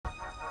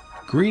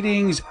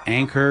Greetings,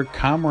 Anchor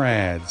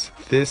comrades.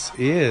 This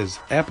is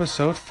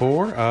episode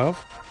 4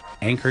 of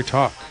Anchor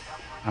Talk.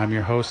 I'm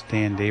your host,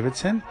 Dan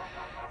Davidson,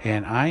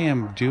 and I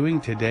am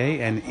doing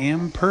today an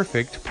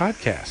imperfect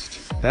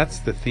podcast. That's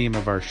the theme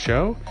of our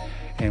show,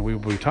 and we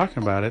will be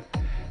talking about it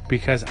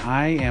because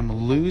I am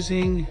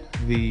losing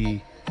the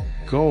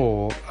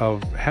goal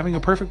of having a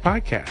perfect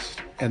podcast,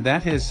 and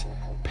that has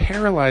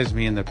paralyzed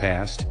me in the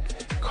past,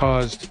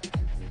 caused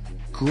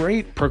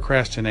great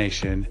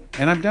procrastination,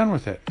 and I'm done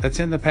with it. That's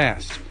in the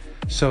past.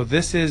 So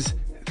this is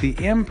the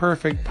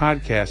imperfect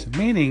podcast,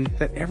 meaning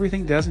that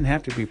everything doesn't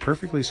have to be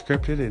perfectly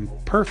scripted and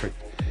perfect.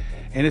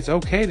 And it's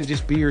okay to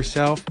just be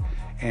yourself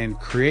and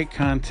create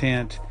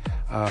content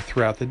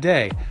throughout the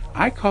day.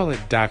 I call it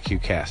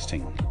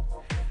docucasting.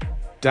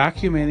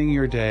 Documenting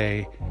your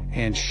day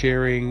and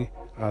sharing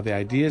the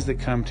ideas that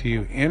come to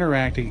you,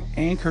 interacting.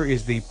 Anchor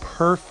is the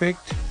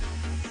perfect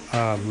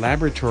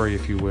laboratory,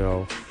 if you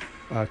will,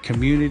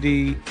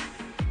 community,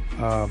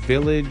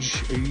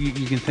 village.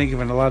 You can think of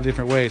it in a lot of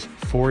different ways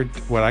for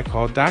what I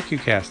call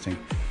docucasting.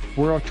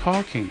 We're all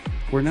talking.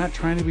 We're not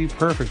trying to be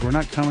perfect. We're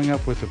not coming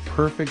up with a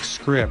perfect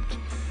script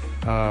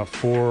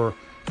for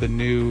the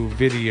new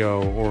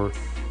video or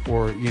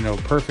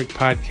perfect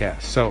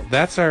podcast. So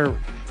that's our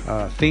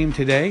theme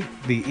today,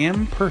 the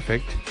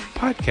imperfect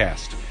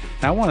podcast.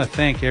 Now, I want to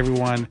thank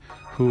everyone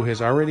who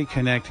has already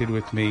connected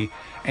with me.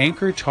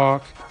 Anchor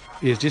Talk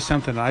is just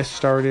something I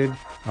started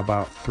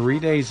about 3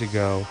 days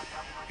ago,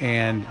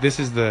 and this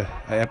is the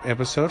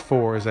episode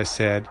 4, as I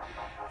said,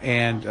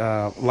 and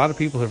a lot of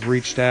people have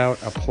reached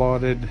out,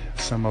 applauded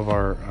some of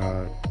our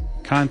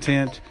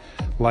content,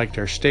 liked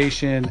our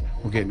station.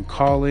 We're getting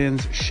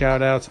call-ins,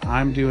 shout-outs.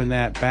 I'm doing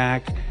that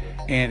back,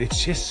 and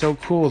it's just so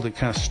cool to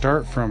kind of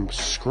start from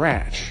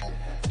scratch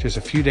just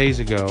a few days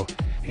ago.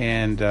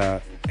 And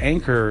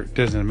Anchor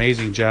does an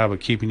amazing job of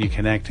keeping you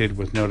connected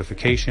with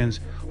notifications.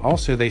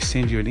 Also, they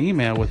send you an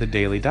email with a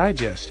daily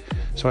digest.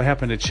 So I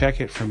happened to check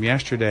it from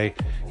yesterday.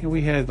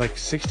 We had like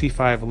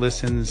 65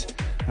 listens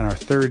on our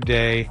third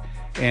day,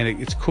 and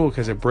it's cool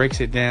because it breaks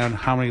it down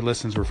how many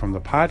listens were from the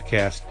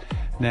podcast.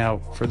 Now,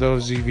 for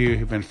those of you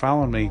who've been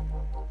following me,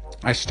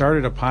 I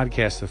started a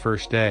podcast the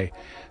first day.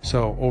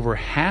 So over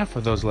half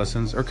of those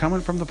listens are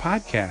coming from the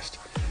podcast.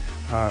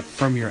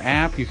 From your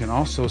app, you can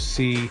also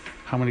see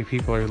how many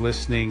people are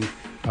listening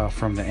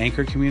from the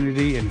Anchor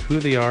community and who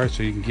they are,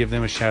 so you can give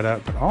them a shout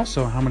out, but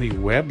also how many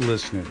web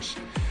listeners.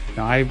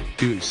 Now, I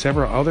do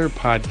several other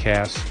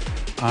podcasts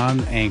on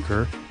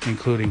Anchor,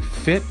 including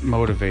Fit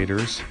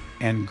Motivators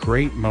and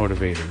Great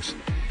Motivators.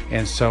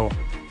 And so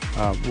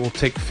we'll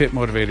take Fit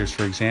Motivators,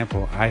 for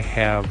example. I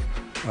have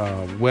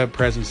a web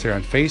presence there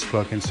on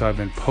Facebook, and so I've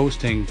been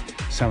posting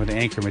some of the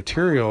Anchor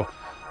material.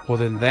 Well,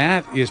 then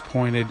that is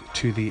pointed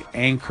to the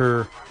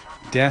Anchor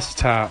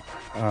desktop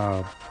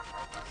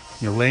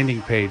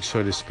landing page,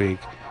 so to speak.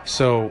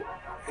 So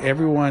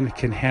everyone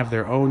can have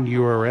their own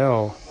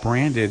URL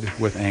branded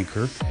with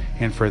Anchor.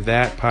 And for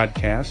that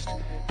podcast,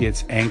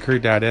 it's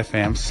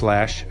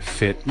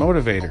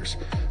anchor.fm/fitmotivators.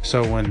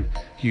 So when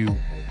you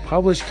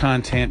publish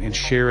content and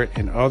share it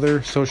in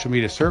other social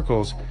media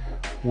circles,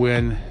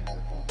 when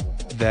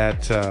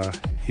that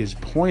is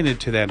pointed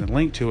to that and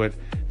linked to it,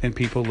 then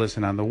people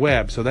listen on the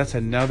web. So that's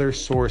another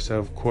source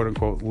of quote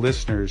unquote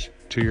listeners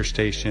to your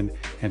station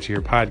and to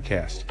your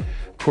podcast.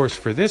 Of course,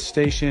 for this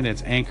station,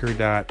 it's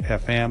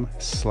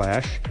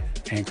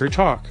anchor.fm/Anchor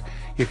Talk.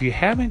 If you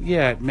haven't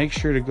yet, make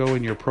sure to go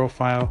in your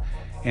profile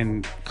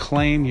and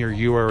claim your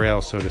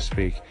URL, so to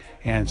speak.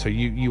 And so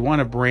you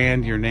want to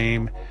brand your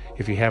name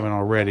if you haven't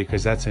already,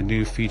 because that's a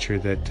new feature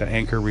that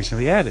Anchor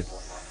recently added.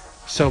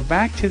 So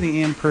back to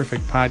the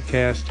imperfect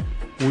podcast.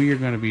 We are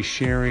going to be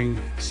sharing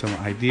some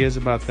ideas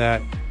about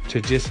that, to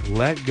just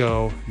let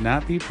go,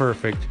 not be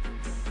perfect.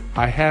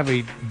 I have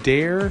a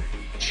Dare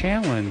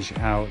challenge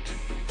out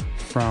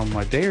from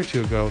a day or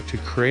two ago to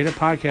create a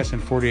podcast in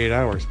 48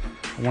 hours.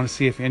 I want to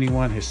see if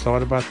anyone has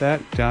thought about that,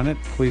 done it.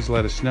 Please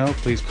let us know.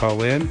 Please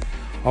call in.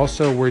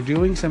 Also, we're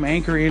doing some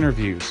Anchor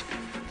interviews.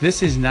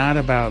 This is not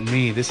about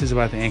me. This is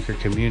about the Anchor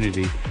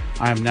community.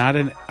 I'm not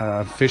an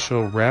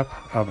official rep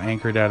of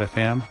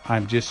Anchor.fm.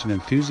 I'm just an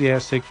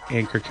enthusiastic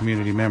Anchor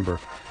community member.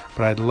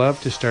 But I'd love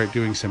to start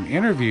doing some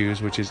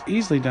interviews, which is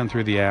easily done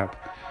through the app.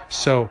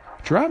 So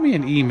drop me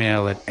an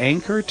email at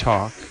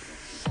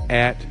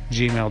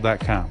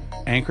anchortalk@gmail.com.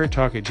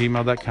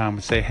 anchortalk@gmail.com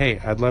and say, hey,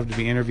 I'd love to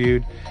be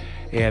interviewed,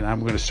 and I'm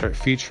going to start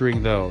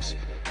featuring those.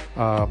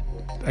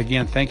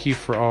 Again, thank you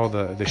for all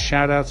the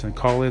shout-outs and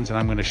call-ins, and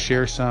I'm going to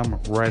share some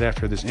right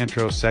after this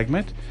intro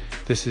segment.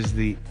 This is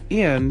the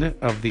end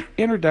of the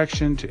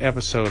introduction to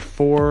episode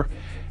 4,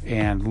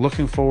 and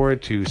looking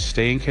forward to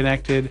staying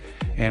connected,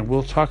 and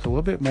we'll talk a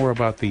little bit more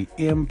about the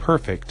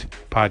imperfect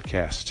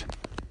podcast.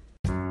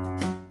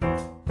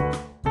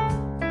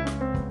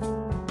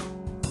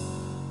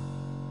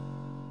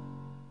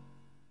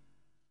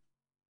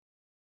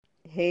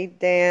 Hey,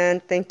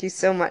 Dan, thank you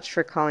so much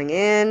for calling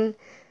in,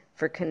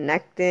 for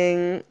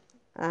connecting.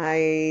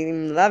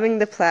 I'm loving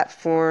the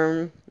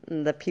platform,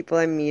 the people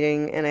I'm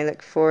meeting, and I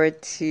look forward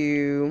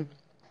to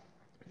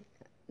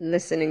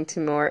listening to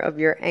more of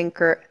your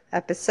Anchor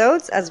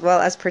episodes as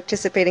well as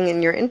participating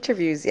in your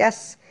interviews.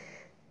 Yes,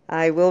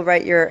 I will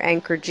write your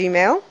Anchor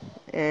Gmail,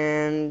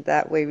 and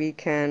that way we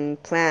can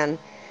plan.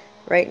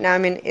 Right now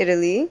I'm in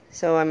Italy,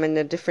 so I'm in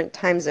a different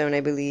time zone,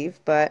 I believe,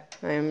 but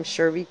I'm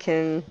sure we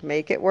can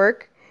make it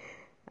work.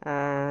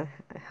 I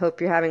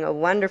hope you're having a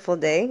wonderful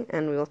day,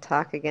 and we'll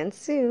talk again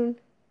soon.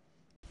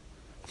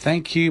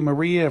 Thank you,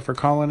 Maria, for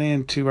calling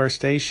in to our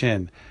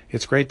station.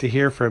 It's great to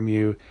hear from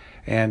you.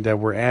 And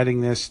we're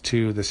adding this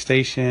to the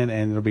station,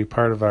 and it'll be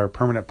part of our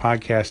permanent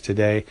podcast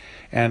today.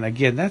 And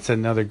again, that's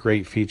another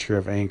great feature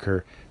of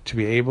Anchor, to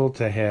be able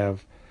to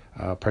have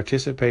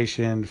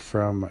participation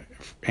from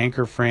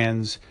Anchor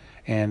friends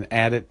and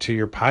add it to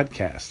your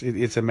podcast.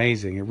 It's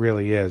amazing. It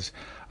really is.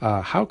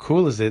 How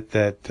cool is it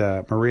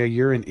that, Maria,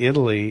 you're in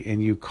Italy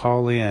and you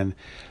call in?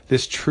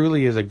 This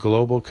truly is a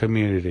global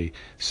community.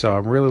 So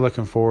I'm really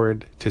looking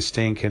forward to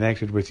staying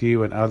connected with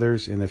you and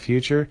others in the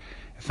future.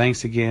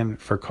 Thanks again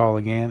for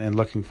calling in, and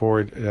looking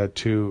forward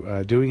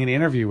to doing an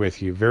interview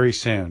with you very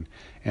soon.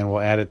 And we'll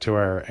add it to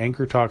our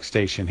Anchor Talk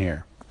station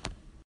here.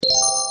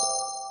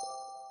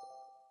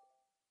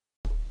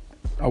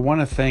 I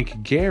want to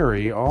thank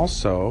Gary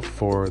also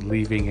for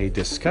leaving a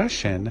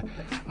discussion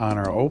on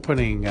our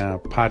opening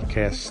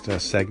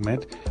podcast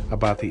segment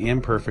about the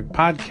Imperfect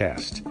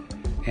Podcast.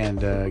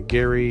 And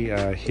Gary,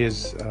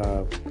 his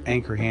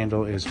Anchor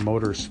handle is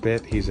Motor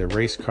Spit. He's a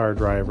race car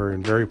driver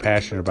and very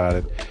passionate about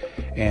it.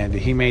 And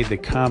he made the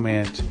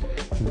comment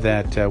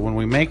that when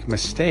we make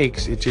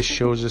mistakes, it just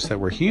shows us that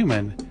we're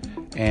human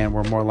and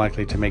we're more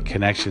likely to make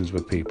connections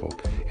with people.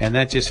 And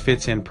that just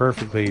fits in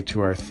perfectly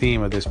to our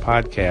theme of this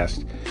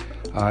podcast.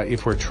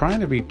 If we're trying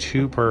to be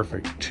too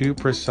perfect, too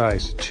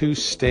precise, too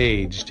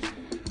staged,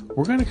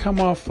 we're going to come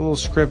off a little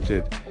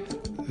scripted.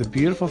 The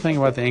beautiful thing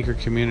about the Anchor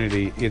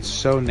community, it's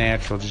so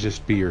natural to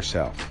just be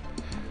yourself.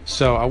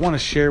 So I want to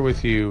share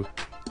with you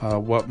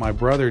what my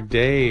brother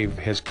Dave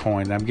has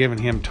coined. I'm giving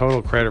him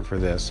total credit for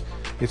this.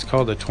 It's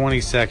called the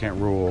 20-second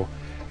rule.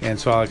 And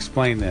so I'll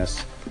explain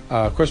this.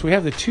 Of course, we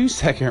have the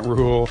 2-second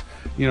rule.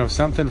 You know, if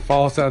something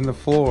falls on the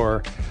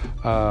floor,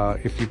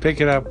 if you pick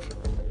it up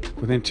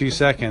within 2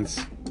 seconds,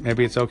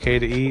 maybe it's okay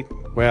to eat.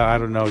 Well, I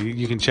don't know.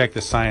 You can check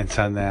the science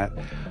on that.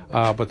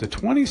 But the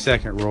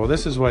 20-second rule,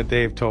 this is what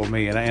Dave told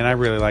me, and I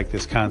really like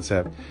this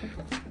concept.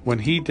 When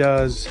he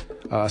does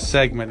a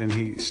segment and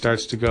he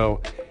starts to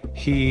go,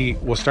 he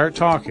will start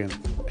talking.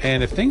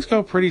 And if things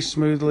go pretty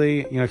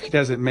smoothly, you know, if he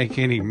doesn't make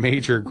any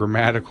major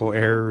grammatical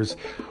errors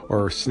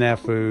or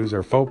snafus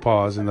or faux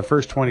pas in the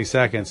first 20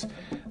 seconds,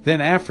 then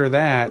after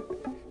that,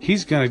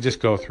 he's going to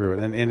just go through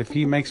it. And if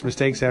he makes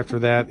mistakes after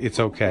that, it's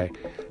okay.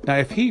 Now,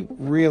 if he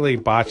really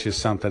botches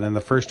something in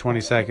the first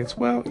 20 seconds,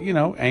 well, you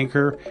know,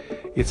 Anchor,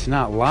 it's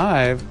not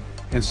live,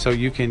 and so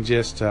you can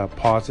just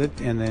pause it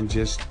and then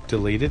just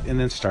delete it and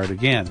then start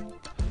again.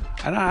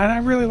 And I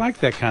really like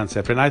that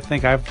concept, and I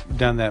think I've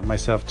done that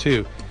myself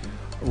too.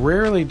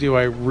 Rarely do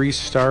I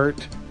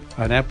restart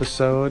an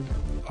episode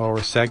or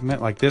a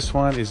segment. Like this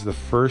one is the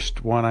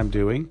first one I'm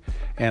doing,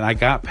 and I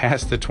got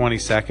past the 20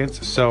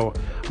 seconds. So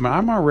I mean,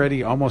 I'm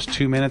already almost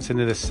 2 minutes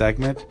into this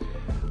segment.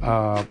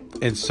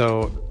 And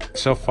so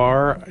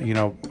far, you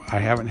know, I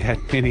haven't had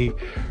many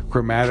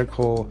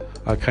grammatical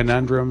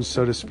conundrums,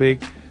 so to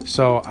speak.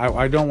 So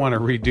I don't want to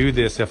redo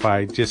this if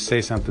I just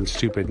say something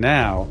stupid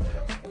now.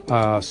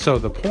 So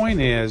the point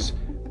is,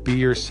 be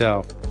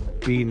yourself,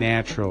 be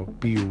natural,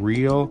 be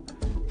real,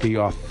 be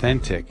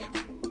authentic.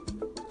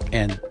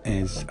 And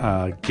as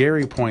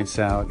Gary points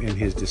out in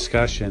his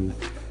discussion,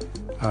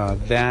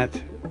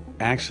 that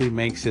actually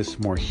makes us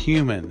more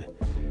human.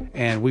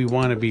 And we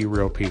want to be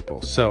real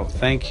people. So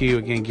thank you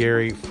again,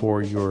 Gary,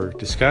 for your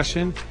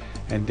discussion.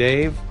 And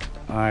Dave,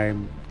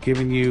 I'm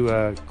giving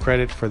you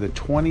credit for the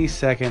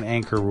 20-second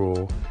Anchor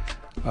rule.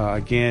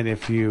 Again,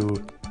 if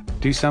you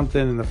do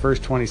something in the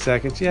first 20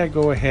 seconds, yeah,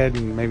 go ahead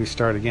and maybe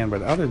start again.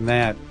 But other than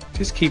that,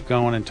 just keep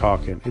going and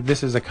talking.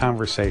 This is a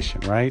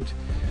conversation, right?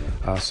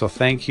 So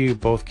thank you,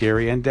 both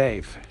Gary and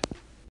Dave.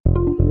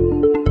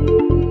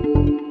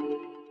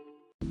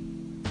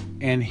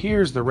 And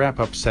here's the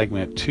wrap-up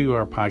segment to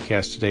our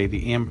podcast today,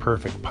 the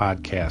Imperfect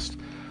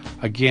Podcast.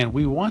 Again,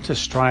 we want to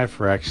strive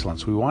for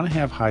excellence. We want to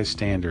have high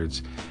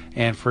standards.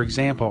 And for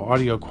example,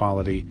 audio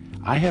quality,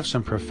 I have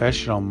some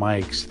professional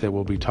mics that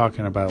we'll be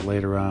talking about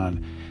later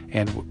on.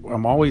 And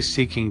I'm always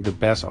seeking the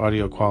best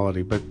audio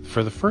quality. But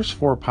for the first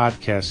 4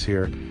 podcasts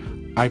here,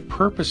 I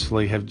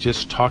purposely have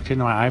just talked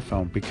into my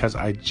iPhone because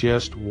I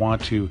just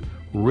want to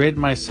rid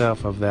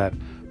myself of that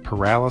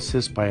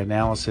paralysis by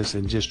analysis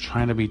and just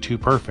trying to be too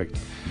perfect.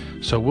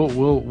 So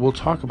we'll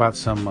talk about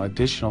some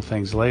additional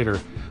things later,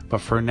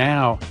 but for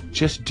now,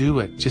 just do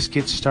it. Just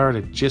get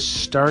started.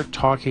 Just start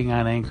talking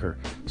on Anchor.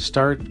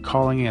 Start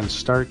calling in.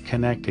 Start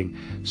connecting.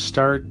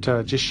 Start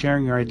just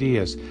sharing your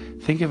ideas.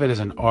 Think of it as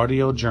an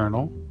audio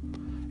journal,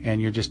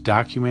 and you're just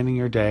documenting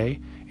your day,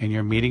 and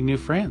you're meeting new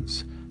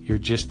friends. You're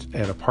just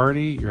at a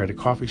party. You're at a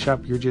coffee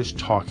shop. You're just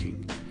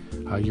talking.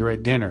 You're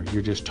at dinner.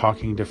 You're just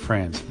talking to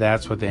friends.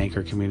 That's what the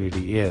Anchor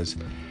community is.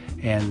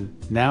 And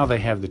now they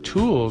have the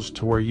tools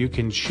to where you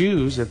can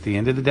choose at the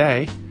end of the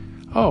day,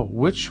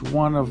 which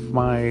one of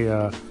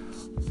my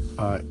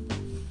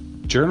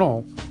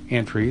journal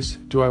entries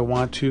do I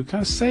want to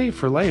kind of save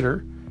for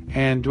later,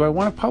 and do I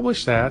want to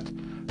publish that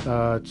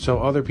so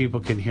other people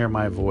can hear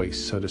my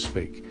voice, so to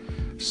speak.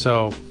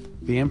 So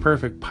the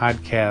Imperfect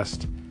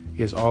Podcast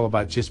is all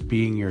about just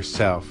being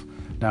yourself.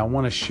 Now I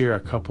want to share a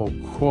couple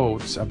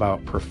quotes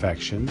about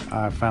perfection.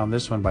 I found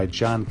this one by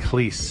John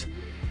Cleese,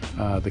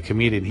 the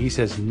comedian. He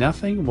says,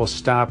 "Nothing will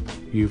stop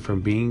you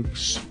from being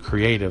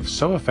creative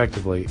so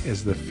effectively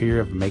as the fear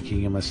of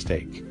making a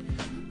mistake."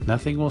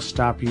 Nothing will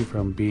stop you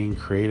from being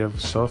creative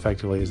so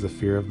effectively as the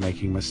fear of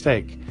making a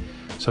mistake.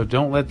 So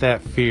don't let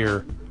that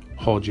fear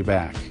hold you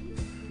back.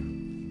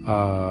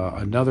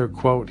 Another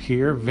quote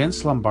here,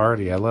 Vince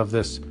Lombardi. I love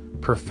this.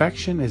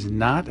 "Perfection is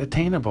not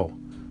attainable,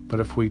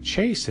 but if we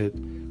chase it,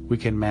 we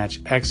can match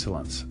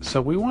excellence."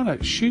 So we want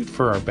to shoot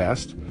for our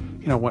best.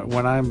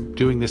 When I'm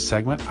doing this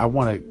segment, I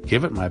want to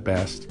give it my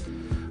best.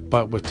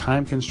 But with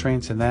time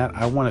constraints and that,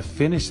 I want to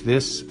finish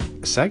this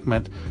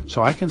segment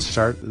so I can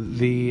start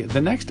the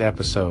next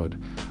episode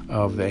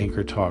of the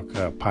Anchor Talk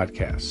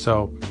podcast.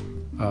 So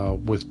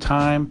with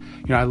time,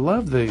 I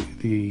love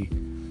the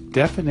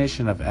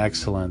definition of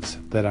excellence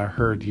that I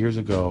heard years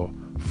ago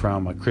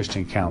from a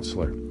Christian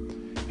counselor.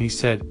 He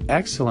said,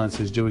 "Excellence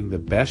is doing the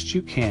best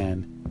you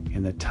can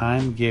in the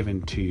time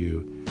given to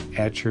you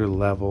at your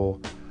level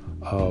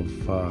of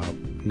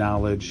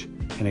knowledge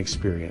and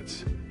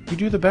experience." You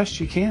do the best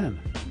you can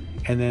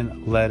and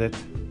then let it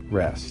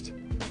rest.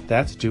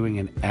 That's doing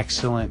an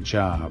excellent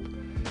job.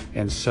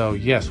 And so,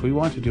 yes, we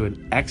want to do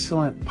an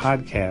excellent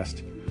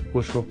podcast,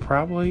 which will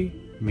probably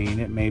mean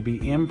it may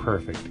be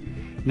imperfect.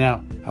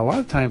 Now, a lot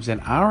of times in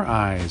our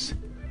eyes,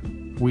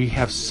 we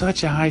have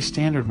such a high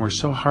standard and we're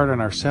so hard on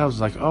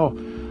ourselves, like,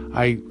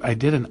 I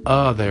did an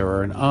there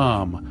or an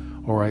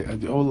or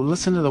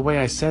listen to the way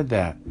I said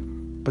that.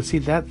 But see,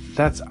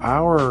 that's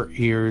our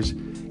ears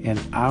and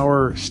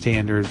our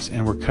standards,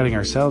 and we're cutting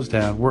ourselves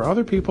down, where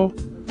other people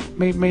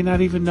may not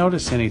even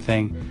notice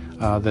anything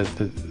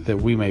that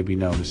we may be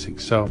noticing.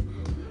 So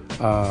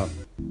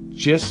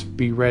just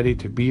be ready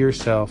to be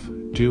yourself,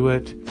 do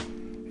it,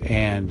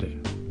 and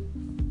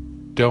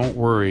don't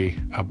worry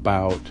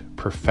about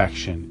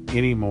perfection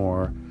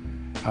anymore.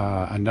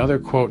 Another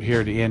quote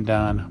here to end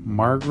on,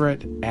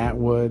 Margaret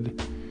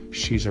Atwood.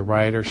 She's a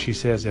writer. She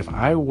says, "If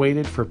I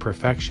waited for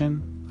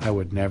perfection, I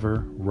would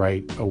never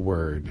write a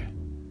word."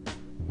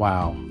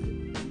 Wow.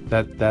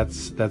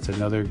 That's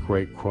another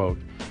great quote.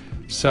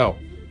 So,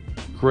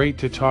 great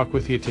to talk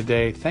with you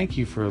today. Thank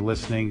you for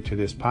listening to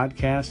this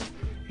podcast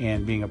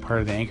and being a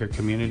part of the Anchor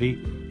community.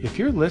 If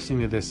you're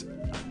listening to this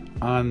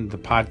on the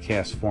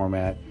podcast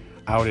format,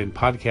 out in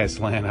podcast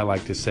land, I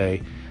like to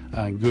say,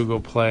 Google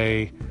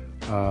Play,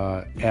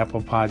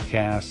 Apple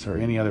Podcasts, or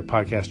any other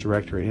podcast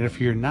directory. And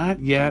if you're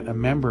not yet a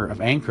member of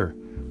Anchor,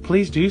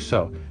 please do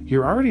so.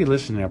 You're already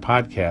listening to our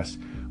podcast.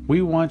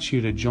 We want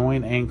you to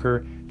join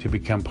Anchor to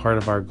become part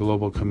of our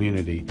global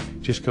community.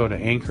 Just go to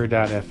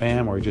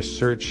anchor.fm or just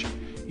search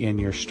in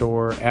your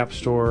app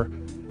store,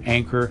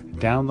 Anchor,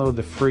 download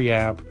the free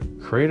app,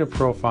 create a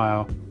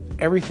profile.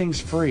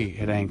 Everything's free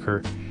at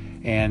Anchor,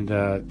 and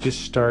just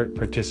start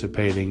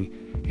participating.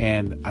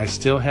 And I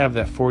still have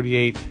that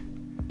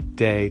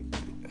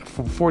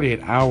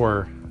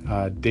 48-hour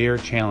dare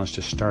challenge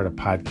to start a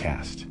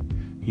podcast.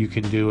 You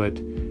can do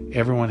it.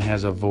 Everyone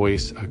has a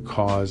voice, a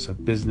cause, a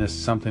business,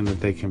 something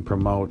that they can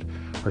promote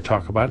or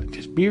talk about.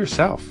 Just be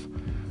yourself.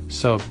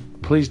 So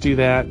please do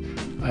that.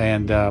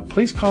 And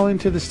please call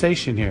into the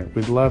station here.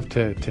 We'd love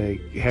to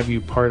have you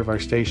part of our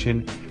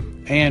station.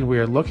 And we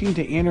are looking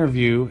to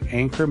interview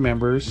Anchor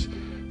members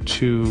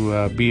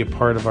to be a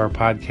part of our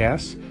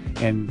podcast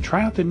and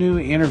try out the new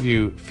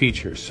interview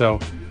feature. So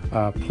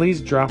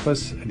please drop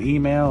us an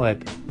email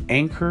at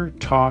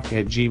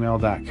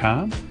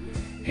anchortalk@gmail.com,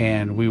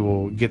 and we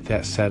will get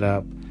that set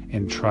up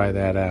and try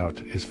that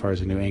out as far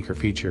as a new Anchor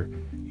feature.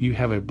 You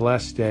have a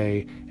blessed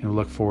day, and we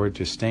look forward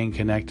to staying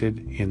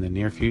connected in the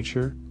near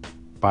future.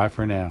 Bye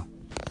for now.